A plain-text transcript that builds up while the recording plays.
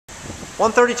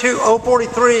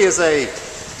132043 is a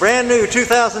brand new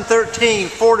 2013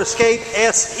 Ford Escape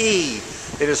SE.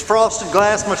 It is frosted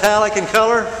glass metallic in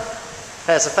color,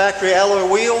 has the factory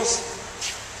alloy wheels.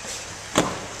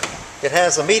 It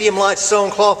has a medium light stone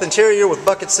cloth interior with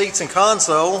bucket seats and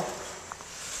console.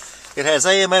 It has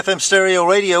AM/FM stereo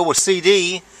radio with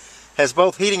CD, has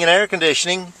both heating and air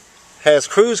conditioning, has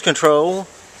cruise control,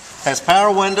 has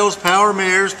power windows, power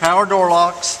mirrors, power door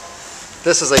locks.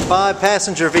 This is a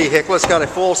 5-passenger vehicle. It's got a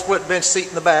full split bench seat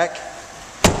in the back.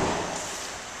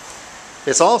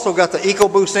 It's also got the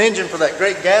EcoBoost engine for that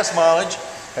great gas mileage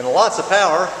and lots of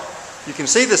power. You can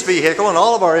see this vehicle and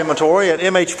all of our inventory at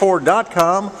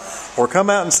mhford.com, or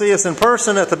come out and see us in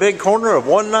person at the big corner of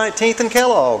 119th and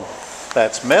Kellogg.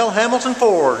 That's Mel Hamilton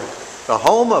Ford, the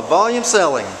home of volume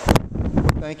selling.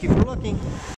 Thank you for looking.